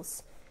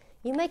walls.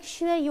 You make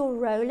sure your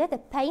roller, the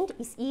paint,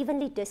 is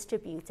evenly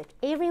distributed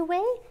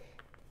everywhere,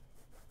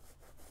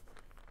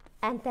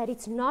 and that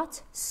it's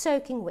not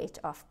soaking wet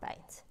off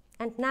paint.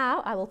 And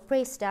now I will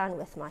press down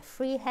with my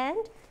free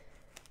hand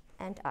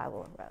and I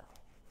will roll.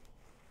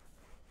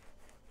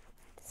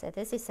 So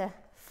this is a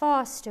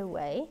faster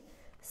way,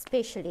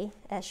 especially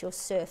as your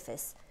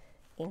surface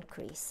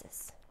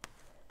increases.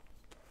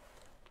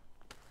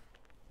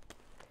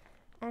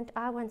 And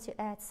I want to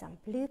add some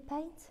blue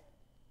paint,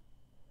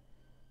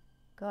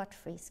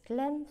 Godfrey's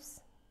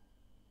Glimpse.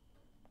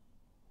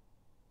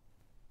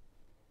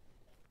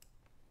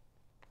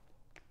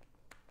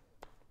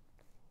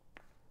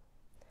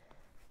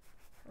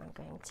 I'm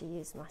going to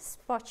use my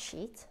spot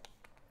sheet,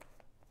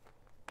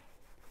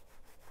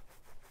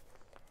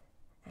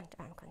 and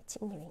I'm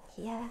continuing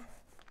here.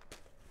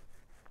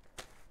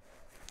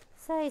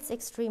 So it's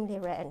extremely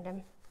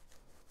random.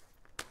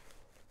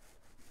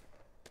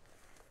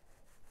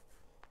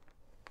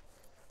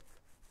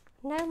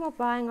 No more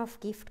buying of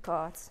gift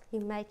cards, you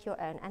make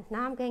your own. And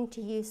now I'm going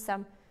to use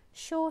some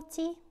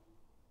Shorty.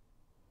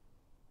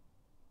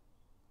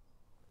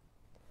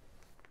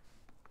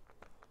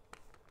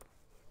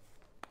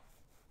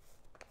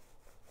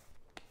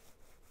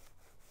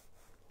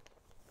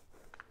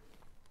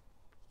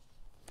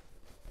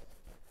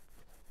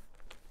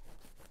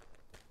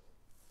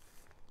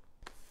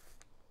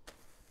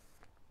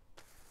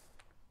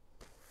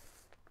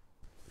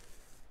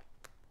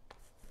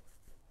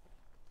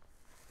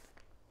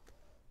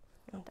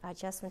 I I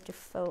just want to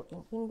fill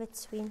in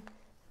between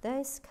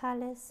those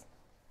colors.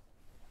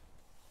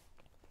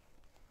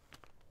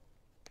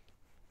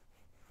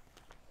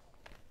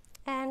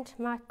 And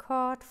my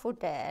card for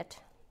Dad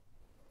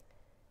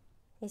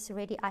is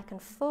ready. I can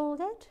fold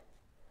it,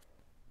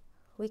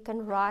 we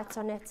can write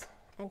on it,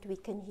 and we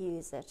can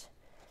use it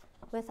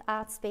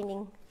without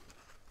spending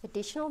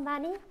additional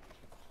money.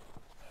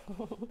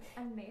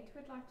 Annette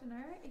would like to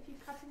know, if you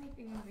cut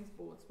anything on these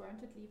boards,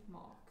 won't it leave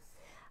marks?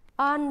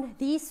 On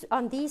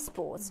these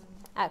boards?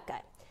 Okay.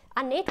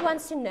 Annette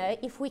wants to know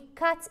if we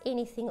cut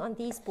anything on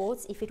these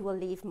boards, if it will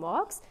leave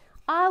marks.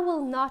 I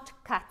will not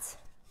cut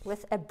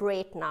with a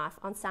bread knife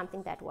on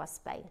something that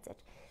was painted.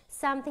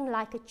 Something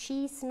like a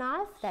cheese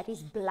knife that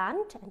is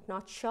blunt and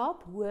not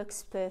sharp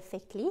works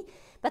perfectly.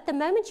 But the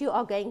moment you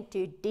are going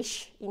to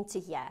dish into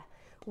here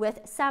with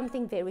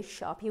something very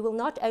sharp, you will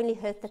not only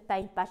hurt the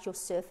paint but your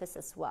surface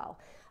as well.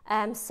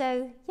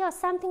 So yeah,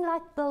 something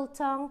like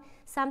biltong,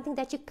 something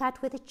that you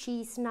cut with a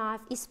cheese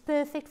knife is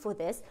perfect for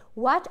this.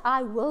 What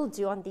I will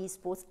do on these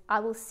boards, I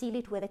will seal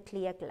it with a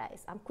clear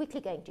glaze. I'm quickly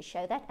going to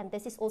show that, and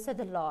this is also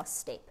the last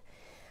step.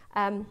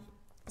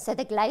 So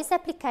the glaze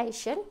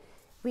application,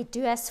 we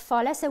do as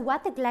follows. So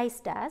what the glaze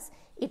does,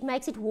 it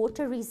makes it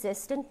water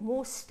resistant,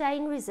 more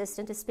stain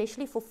resistant,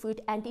 especially for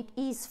food, and it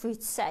is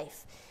food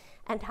safe.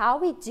 And how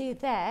we do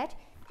that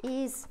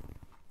is,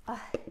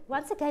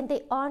 once again,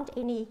 there aren't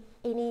any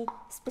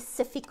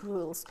specific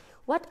rules.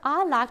 What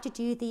I like to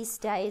do these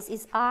days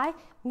is I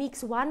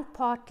mix 1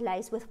 part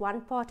glaze with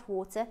 1 part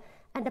water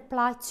and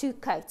apply 2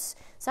 coats.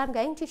 So I'm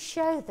going to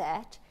show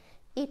that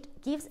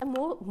it gives a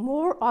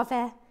more of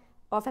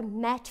a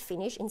matte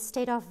finish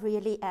instead of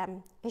really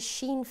a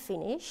sheen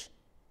finish,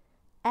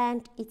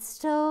 and it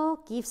still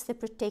gives the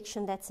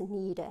protection that's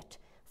needed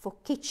for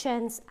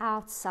kitchens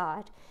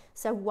outside.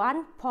 So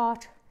 1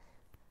 part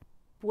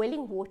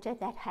boiling water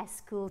that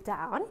has cooled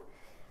down,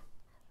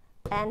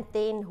 and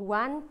then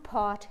 1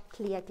 part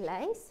clear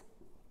glaze.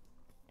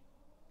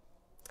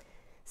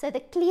 So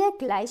the clear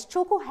glaze,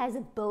 Tjhoko has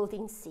a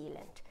built-in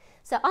sealant.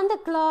 So on the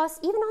glass,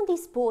 even on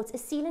these boards, a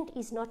sealant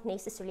is not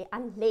necessary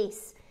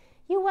unless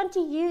you want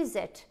to use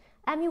it.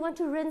 You want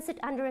to rinse it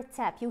under a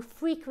tap. You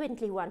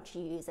frequently want to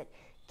use it.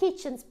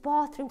 Kitchens,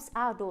 bathrooms,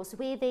 outdoors,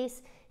 where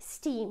there's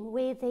steam,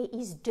 where there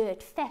is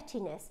dirt,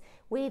 fattiness,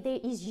 where there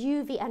is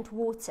UV and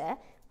water,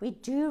 we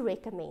do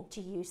recommend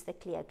to use the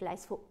clear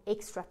glaze for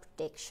extra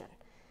protection.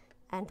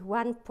 And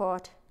 1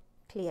 part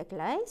clear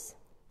glaze.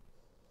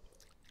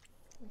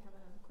 We have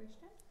another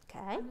question.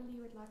 Okay. Emily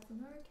would like to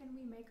know, can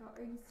we make our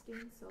own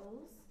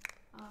stencils?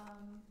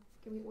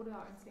 Can we order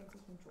our own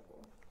stencils from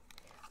Tjhoko?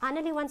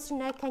 Annalie wants to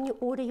know, can you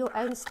order your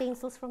own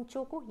stencils from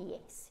Tjhoko?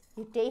 Yes,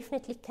 you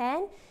definitely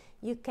can.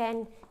 You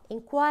can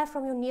inquire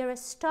from your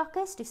nearest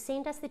stockist to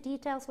send us the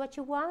details what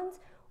you want,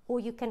 or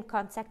you can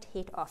contact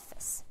head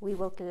office. We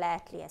will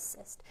gladly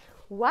assist.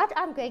 What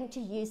I'm going to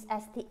use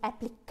as the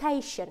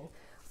application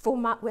for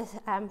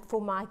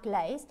my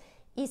glaze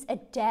is a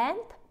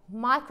damp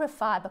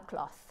microfiber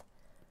cloth.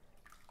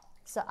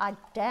 So I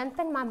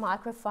dampen my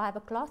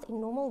microfiber cloth in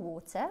normal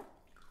water.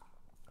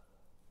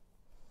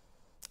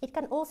 It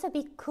can also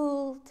be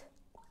cooled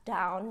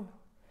down,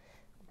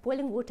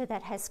 boiling water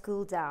that has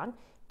cooled down,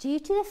 due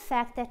to the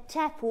fact that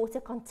tap water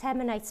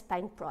contaminates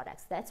paint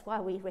products. That's why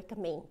we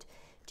recommend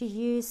to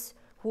use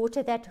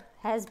water that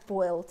has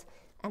boiled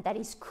and that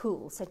is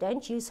cool. So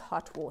don't use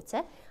hot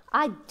water.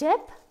 I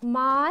dip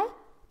my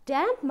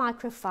damp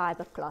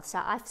microfiber cloth.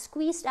 So I've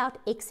squeezed out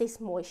excess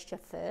moisture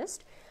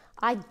first.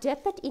 I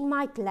dip it in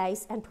my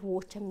glaze and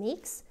water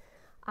mix.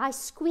 I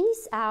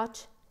squeeze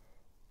out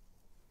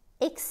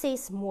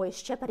excess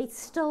moisture, but it's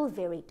still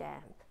very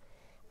damp.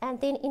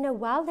 And then in a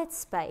well-lit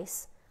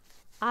space,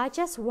 I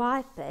just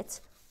wipe it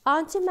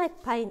onto my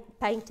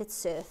painted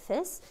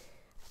surface.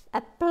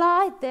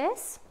 Apply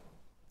this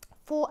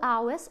 4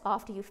 hours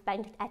after you've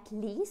painted at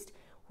least.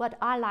 What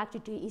I like to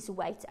do is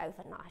wait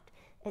overnight,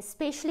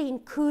 especially in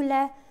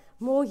cooler,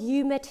 more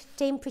humid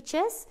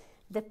temperatures.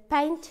 The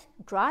paint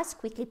dries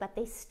quickly, but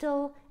there's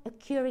still a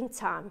curing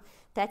time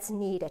that's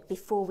needed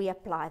before we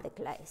apply the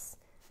glaze.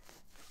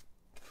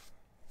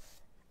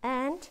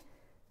 And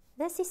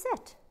this is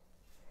it.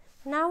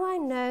 Now I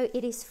know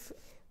it is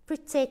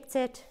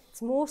protected,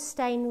 it's more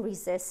stain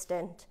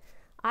resistant.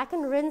 I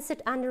can rinse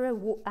it under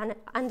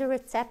a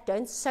tap.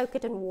 Don't soak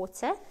it in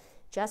water,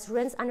 just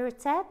rinse under a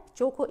tap.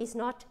 Tjhoko is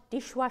not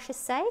dishwasher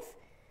safe.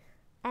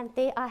 And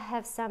there I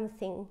have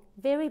something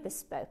very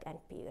bespoke and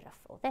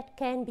beautiful that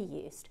can be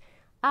used.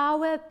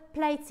 Our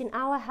plates in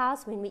our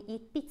house when we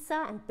eat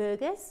pizza and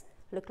burgers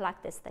look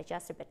like this, they're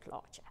just a bit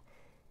larger.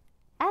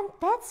 And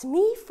that's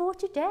me for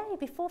today,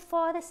 before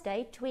Father's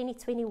Day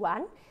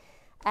 2021.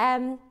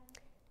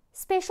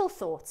 Special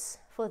thoughts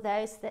for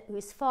those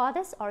whose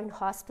fathers are in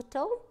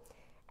hospital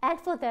and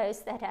for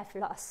those that have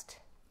lost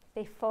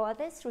their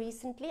fathers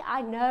recently.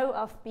 I know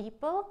of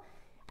people.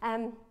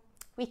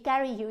 We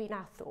carry you in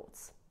our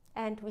thoughts,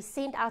 and we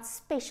send out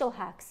special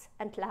hugs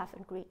and love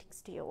and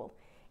greetings to you all.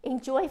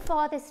 Enjoy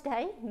Father's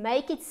Day,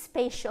 make it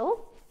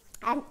special.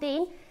 And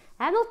then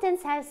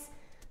Hamilton's has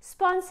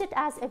sponsored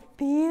us a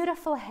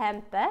beautiful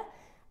hamper,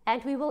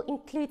 and we will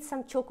include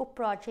some Tjhoko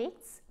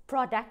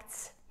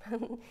products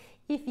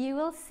if you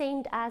will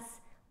send us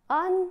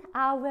on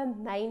our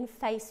main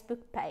Facebook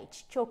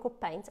page, Tjhoko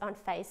Paints on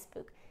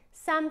Facebook,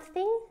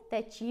 something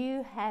that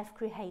you have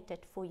created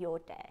for your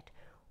dad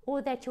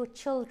or that your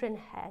children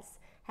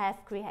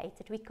have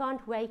created. We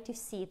can't wait to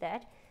see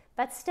that.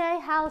 But stay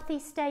healthy,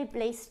 stay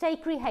blessed, stay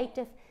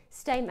creative,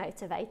 stay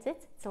motivated.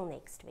 Till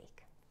next week.